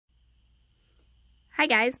Hi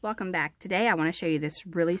guys, welcome back. Today I want to show you this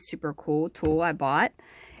really super cool tool I bought.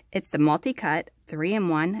 It's the multi-cut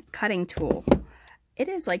 3-in-1 cutting tool. It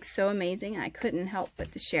is like so amazing, I couldn't help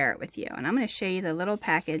but to share it with you. And I'm going to show you the little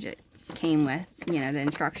package it came with, the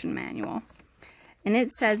instruction manual. And it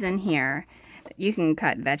says in here that you can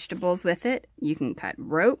cut vegetables with it, you can cut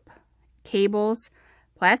rope, cables,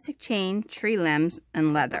 plastic chain, tree limbs,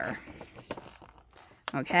 and leather.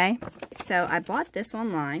 Okay, so I bought this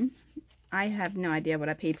online. I have no idea what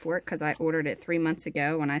I paid for it because I ordered it 3 months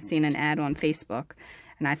ago when I seen an ad on Facebook,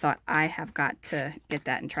 and I thought I have got to get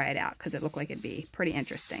that and try it out because it looked like it'd be pretty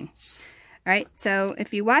interesting. Alright, so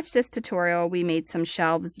if you watch this tutorial, we made some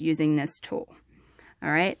shelves using this tool.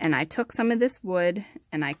 Alright, and I took some of this wood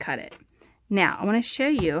and I cut it. Now, I want to show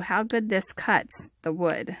you how good this cuts the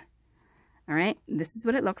wood. Alright, this is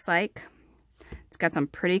what it looks like. It's got some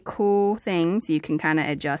pretty cool things. You can kind of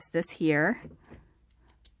adjust this here.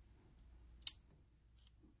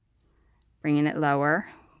 Bringing it lower,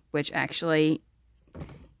 which actually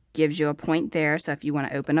gives you a point there, so if you want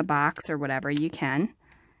to open a box or whatever, you can.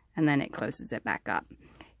 And then it closes it back up.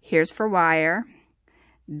 Here's for wire.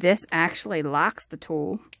 This actually locks the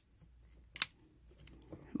tool.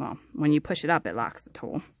 Well, when you push it up, it locks the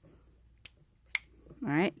tool.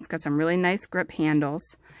 Alright, it's got some really nice grip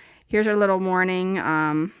handles. Here's our little warning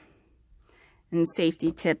and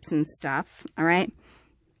safety tips and stuff. Alright,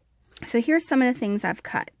 so here's some of the things I've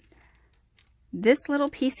cut. This little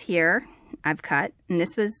piece here I've cut, and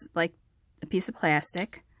this was like a piece of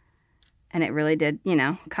plastic, and it really did,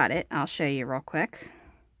 cut it. I'll show you real quick.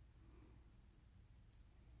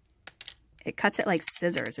 It cuts it like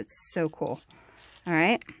scissors. It's so cool. All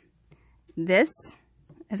right. This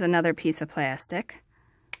is another piece of plastic.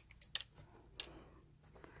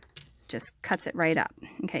 Just cuts it right up.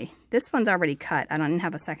 Okay, this one's already cut. I don't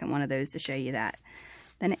have a second one of those to show you that.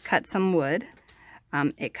 Then it cuts some wood.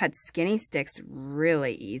 It cuts skinny sticks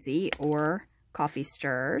really easy, or coffee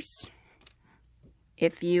stirrers.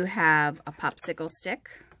 If you have a popsicle stick,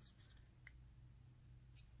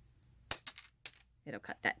 it'll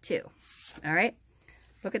cut that too. All right,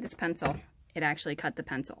 look at this pencil. It actually cut the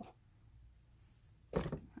pencil. All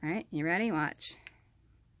right, you ready? Watch.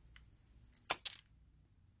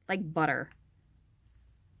 Like butter.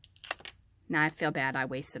 Now I feel bad I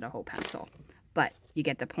wasted a whole pencil, but you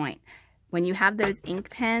get the point. When you have those ink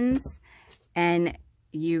pens and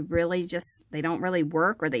you really they don't really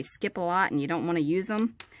work, or they skip a lot and you don't want to use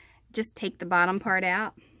them, just take the bottom part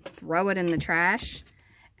out, throw it in the trash,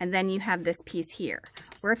 and then you have this piece here.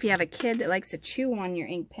 Or if you have a kid that likes to chew on your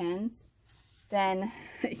ink pens, then,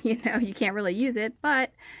 you can't really use it.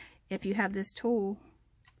 But if you have this tool,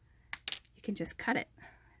 you can just cut it,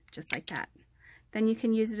 just like that. Then you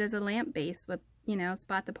can use it as a lamp base with,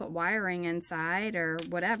 spot to put wiring inside or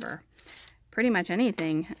whatever. Pretty much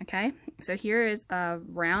anything, okay? So here is a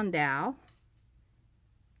round dowel.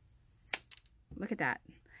 Look at that.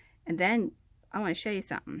 And then I want to show you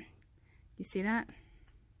something. You see that?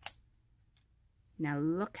 Now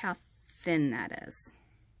look how thin that is.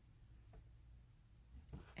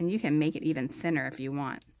 And you can make it even thinner if you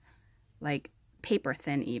want. Like paper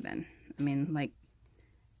thin even. I mean, like,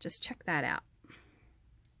 just check that out.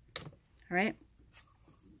 All right.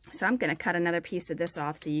 So I'm going to cut another piece of this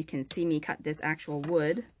off so you can see me cut this actual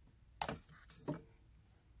wood.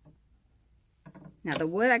 Now the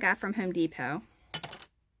wood I got from Home Depot.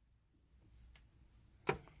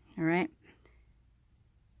 Alright.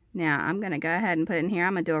 Now I'm going to go ahead and put it in here.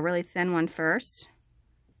 I'm going to do a really thin one first.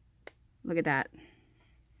 Look at that.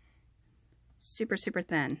 Super, super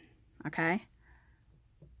thin. Okay.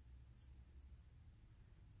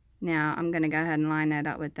 Now I'm going to go ahead and line that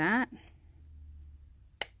up with that.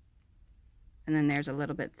 And then there's a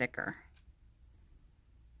little bit thicker.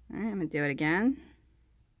 All right, I'm going to do it again.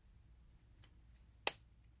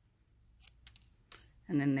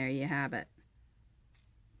 And then there you have it.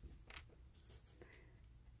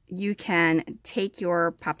 You can take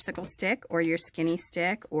your popsicle stick or your skinny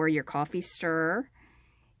stick or your coffee stirrer.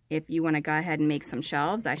 If you want to go ahead and make some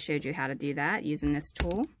shelves, I showed you how to do that using this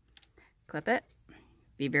tool. Clip it.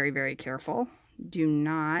 Be very, very careful. Do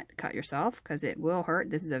not cut yourself because it will hurt.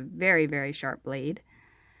 This is a very, very sharp blade.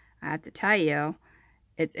 I have to tell you,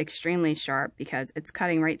 it's extremely sharp because it's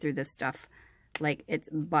cutting right through this stuff like it's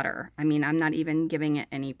butter. I mean, I'm not even giving it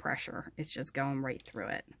any pressure. It's just going right through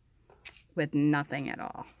it with nothing at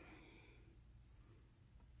all.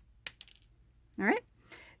 All right.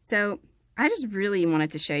 So I just really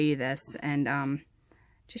wanted to show you this and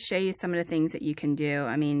just show you some of the things that you can do.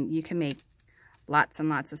 I mean, you can make lots and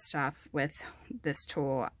lots of stuff with this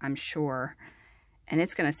tool, I'm sure, and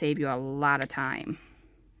it's going to save you a lot of time.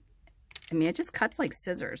 I mean, it just cuts like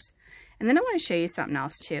scissors. And then I want to show you something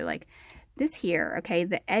else too. Like this here, okay,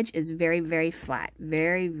 the edge is very, very flat.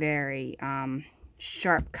 Very, very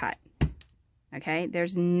sharp cut. Okay,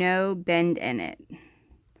 there's no bend in it.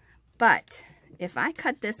 But if I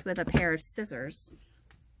cut this with a pair of scissors,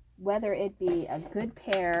 whether it be a good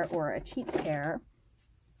pair or a cheap pair,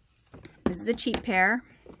 this is a cheap pair.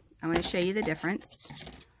 I want to show you the difference.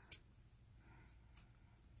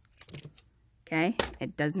 Okay,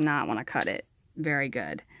 it does not want to cut it very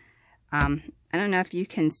good. I don't know if you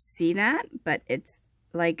can see that, but it's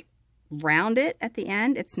like rounded at the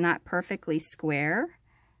end. It's not perfectly square.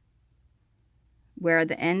 Where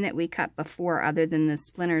the end that we cut before, other than the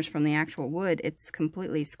splinters from the actual wood, it's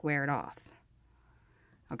completely squared off.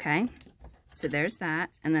 Okay, so there's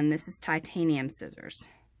that. And then this is titanium scissors.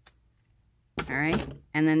 All right,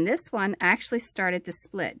 and then this one actually started to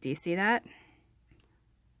split. Do you see that?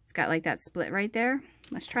 It's got like that split right there.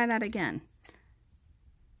 Let's try that again.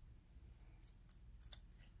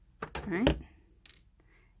 All right,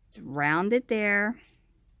 it's rounded there.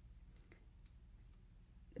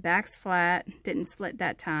 The back's flat, didn't split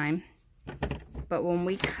that time. But when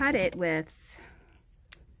we cut it with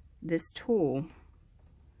this tool,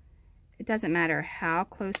 it doesn't matter how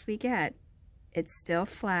close we get, it's still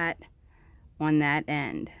flat on that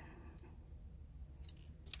end.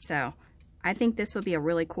 So I think this would be a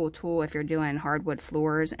really cool tool if you're doing hardwood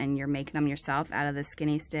floors and you're making them yourself out of the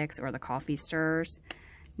skinny sticks or the coffee stirrers.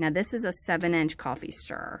 Now this is a 7-inch coffee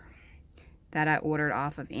stirrer that I ordered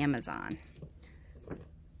off of Amazon.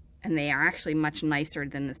 And they are actually much nicer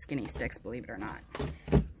than the skinny sticks, believe it or not.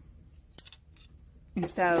 And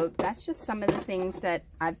so that's just some of the things that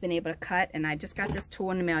I've been able to cut. And I just got this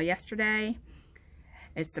tool in the mail yesterday.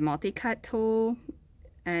 It's the multi-cut tool.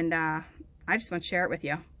 And I just want to share it with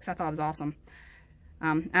you because I thought it was awesome.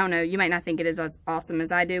 I don't know, you might not think it is as awesome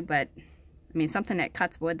as I do, but I mean, something that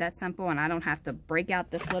cuts wood that simple and I don't have to break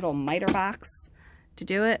out this little miter box to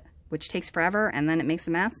do it, which takes forever and then it makes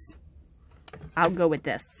a mess. I'll go with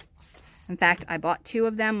this. In fact, I bought 2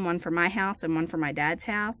 of them, one for my house and one for my dad's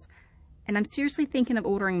house. And I'm seriously thinking of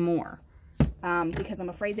ordering more because I'm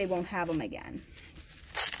afraid they won't have them again.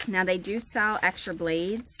 Now, they do sell extra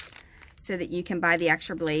blades so that you can buy the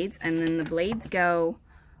extra blades. And then the blades go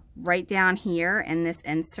right down here in this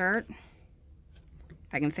insert.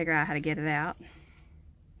 If I can figure out how to get it out.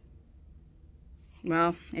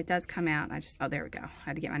 Well, it does come out. Oh, there we go. I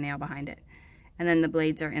had to get my nail behind it. And then the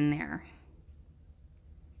blades are in there.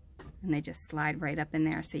 And they just slide right up in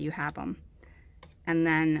there so you have them. And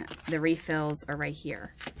then the refills are right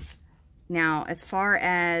here. Now, as far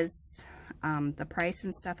as the price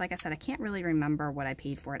and stuff, like I said, I can't really remember what I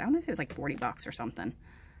paid for it. I want to say it was like 40 bucks or something.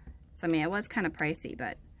 So, I mean, it was kind of pricey,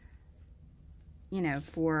 but, you know,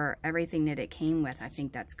 for everything that it came with, I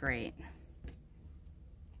think that's great.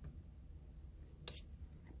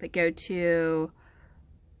 But go to,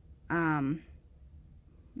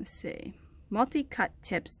 let's see,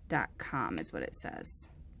 multicuttips.com is what it says.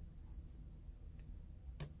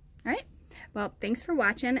 All right. Well, thanks for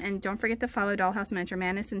watching, and don't forget to follow Dollhouse Miniature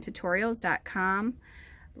Madness and tutorials.com.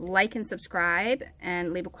 Like and subscribe,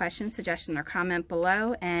 and leave a question, suggestion, or comment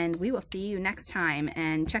below, and we will see you next time.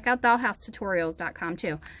 And check out dollhousetutorials.com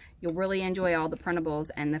too. You'll really enjoy all the printables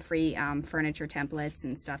and the free furniture templates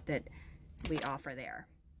and stuff that we offer there.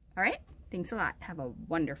 All right. Thanks a lot. Have a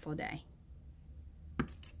wonderful day.